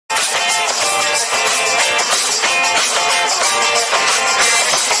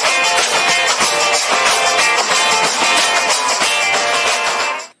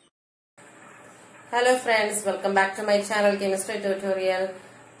friends, welcome back to my channel chemistry tutorial.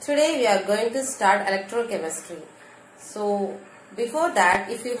 Today we are going to start electrochemistry. So before that,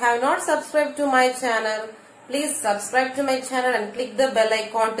 if you have not subscribed to my channel, please subscribe to my channel and click the bell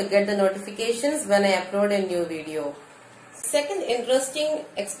icon to get the notifications when I upload a new video. Second interesting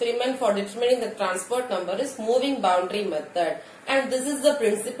experiment for determining the transport number is moving boundary method, and this is the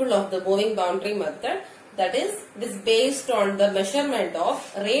principle of the moving boundary method. That is, it is based on the measurement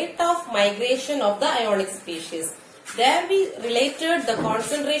of rate of migration of the ionic species. There we related the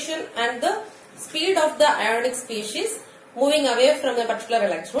concentration and the speed of the ionic species moving away from the particular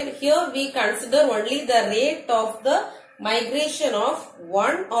electron. Here we consider only the rate of the migration of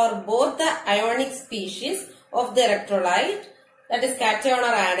one or both the ionic species of the electrolyte, that is cation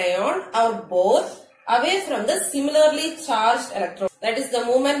or anion, or both, away from the similarly charged electron. That is the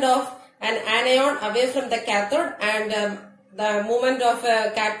movement of an anion away from the cathode and the movement of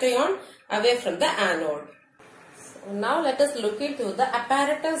a cation away from the anode. So now let us look into the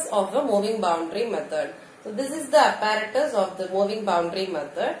apparatus of the moving boundary method. So this is the apparatus of the moving boundary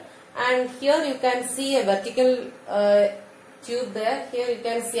method, and here you can see a vertical tube there. Here you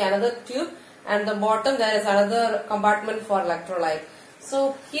can see another tube, and the bottom there is another compartment for electrolyte.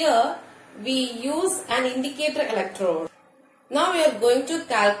 So here we use an indicator electrode. Now we are going to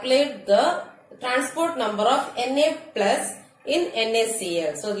calculate the transport number of Na plus in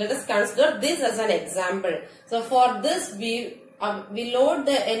NaCl. So let us consider this as an example. So for this we load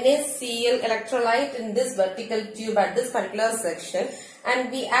the NaCl electrolyte in this vertical tube at this particular section,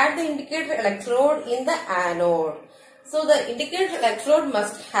 and we add the indicator electrode in the anode. So the indicator electrode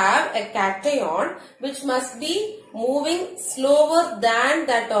must have a cation which must be moving slower than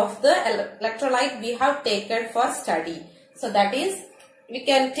that of the electrolyte we have taken for study. So that is, we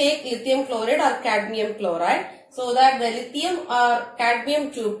can take lithium chloride or cadmium chloride, so that the lithium or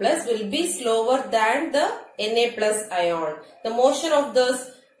cadmium 2 plus will be slower than the Na plus ion. The motion of those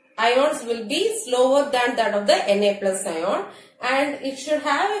ions will be slower than that of the Na plus ion, and it should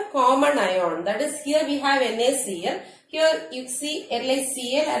have a common ion. That is, here we have NaCl. Here you see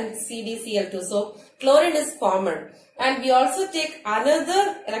LiCl and CdCl2. So chlorine is common. And we also take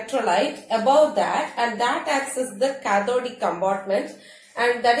another electrolyte above that, and that acts as the cathodic compartment,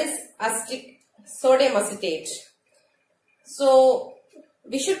 and that is sodium acetate. So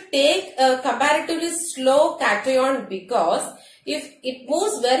we should take a comparatively slow cation, because if it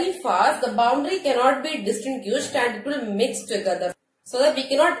moves very fast, the boundary cannot be distinguished and it will mix together, so that we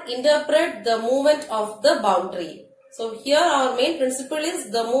cannot interpret the movement of the boundary. So here our main principle is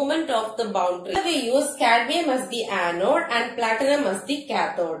the movement of the boundary. We use cadmium as the anode and platinum as the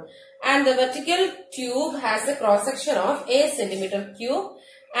cathode. And the vertical tube has a cross section of a centimeter cube.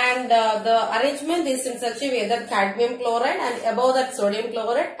 And the arrangement is in such a way that cadmium chloride, and above that sodium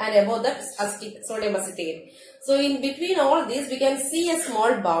chloride, and above that sodium acetate. So in between all these we can see a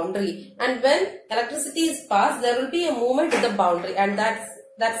small boundary. And when electricity is passed, there will be a movement in the boundary. And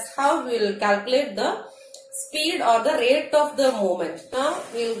that's how we will calculate the speed or the rate of the movement. Now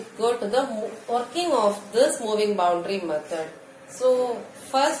we will go to the working of this moving boundary method. So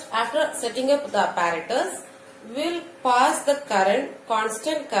first, after setting up the apparatus, we will pass the current,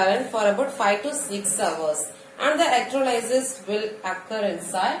 constant current, for about 5 to 6 hours, and the electrolysis will occur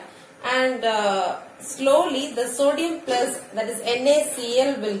inside, and slowly the sodium plus, that is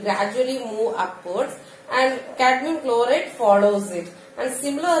NaCl, will gradually move upwards, and cadmium chloride follows it, and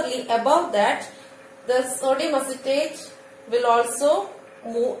similarly above that the sodium acetate will also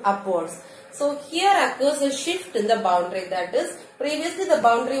move upwards. So here occurs a shift in the boundary. That is, previously the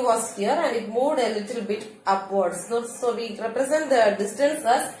boundary was here and it moved a little bit upwards. So we represent the distance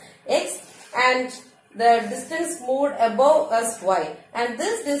as x, and the distance moved above as y. And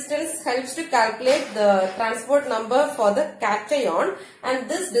this distance helps to calculate the transport number for the cation, and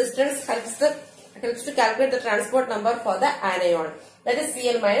this distance helps to calculate the transport number for the anion. That is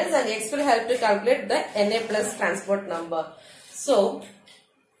Cl minus, and X will help to calculate the Na plus transport number. So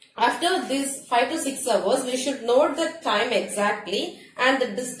after these 5 to 6 hours, we should note the time exactly and the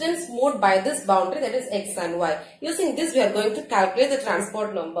distance moved by this boundary, that is X and Y. Using this, we are going to calculate the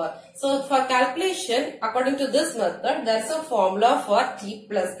transport number. So for calculation, according to this method, there is a formula for T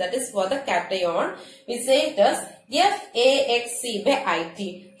plus, that is for the cation. We say it as FAXC by IT.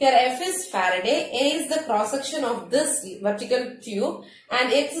 Here F is Faraday, A is the cross section of this vertical tube,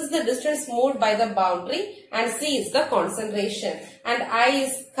 and X is the distance moved by the boundary, and C is the concentration, and I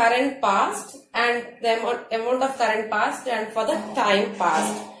is current passed, and the amount of current passed, and for the time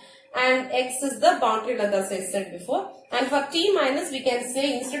passed, and X is the boundary length, as I said before. And for T minus, we can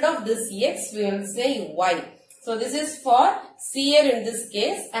say, instead of this X, we will say Y. So this is for Cl in this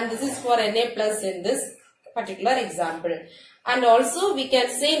case and this is for Na plus in this particular example. And also we can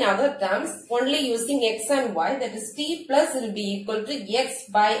say in other terms only using x and y, that is T plus will be equal to x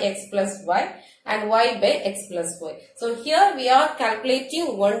by x plus y and y by x plus y. So here we are calculating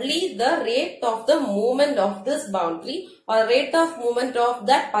only the rate of the movement of this boundary or rate of movement of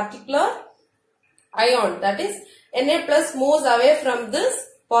that particular ion, that is Na plus moves away from this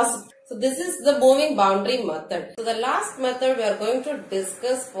positive. So this is the moving boundary method. So the last method we are going to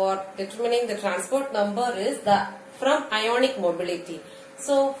discuss for determining the transport number is from ionic mobility.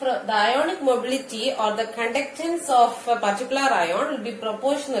 So the ionic mobility or the conductance of a particular ion will be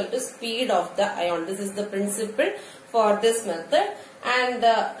proportional to speed of the ion. This is the principle for this method, and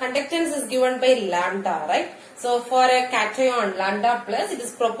conductance is given by lambda, right? So for a cation lambda plus, it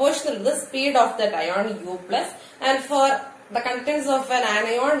is proportional to the speed of that ion u plus, and for the conductance of an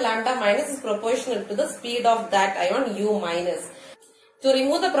anion lambda minus is proportional to the speed of that ion u minus. To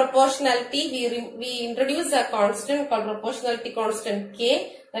remove the proportionality, we introduce a constant called proportionality constant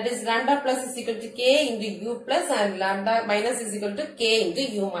k, that is lambda plus is equal to k into u plus and lambda minus is equal to k into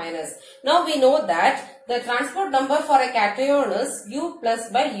u minus. Now we know that the transport number for a cation is u plus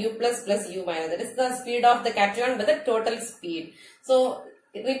by u plus plus u minus, that is the speed of the cation by the total speed. So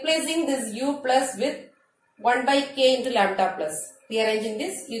replacing this u plus with 1 by k into lambda plus. Rearranging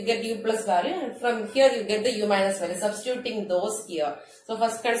this, you get u plus value, and from here you get the u minus value, substituting those here. So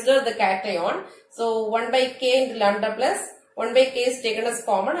first consider the cation. So 1 by k into lambda plus, 1 by k is taken as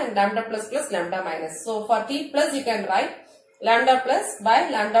common and lambda plus plus lambda minus. So for T plus you can write lambda plus by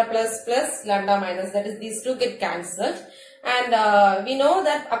lambda plus plus lambda minus, that is these two get cancelled. And we know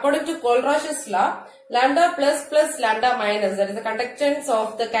that according to Kohlrausch's law, lambda plus plus lambda minus, that is the conductance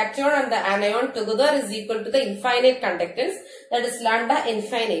of the cation and the anion together is equal to the infinite conductance, that is lambda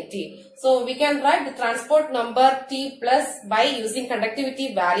infinity. So we can write the transport number T plus by using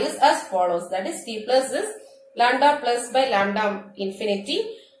conductivity values as follows, that is T plus is lambda plus by lambda infinity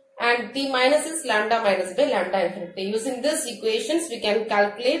and T minus is lambda minus by lambda infinity. Using these equations we can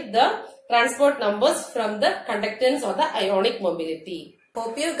calculate the transport numbers from the conductance or the ionic mobility.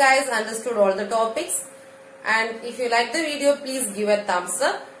 Hope you guys understood all the topics, and if you like the video, please give a thumbs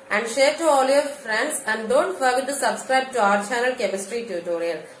up and share to all your friends, and don't forget to subscribe to our channel Chemistry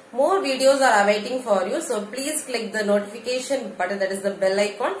Tutorial. More videos are awaiting for you, so please click the notification button, that is the bell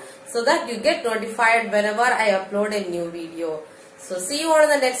icon, so that you get notified whenever I upload a new video. So see you all in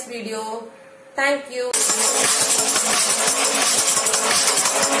the next video. Thank you.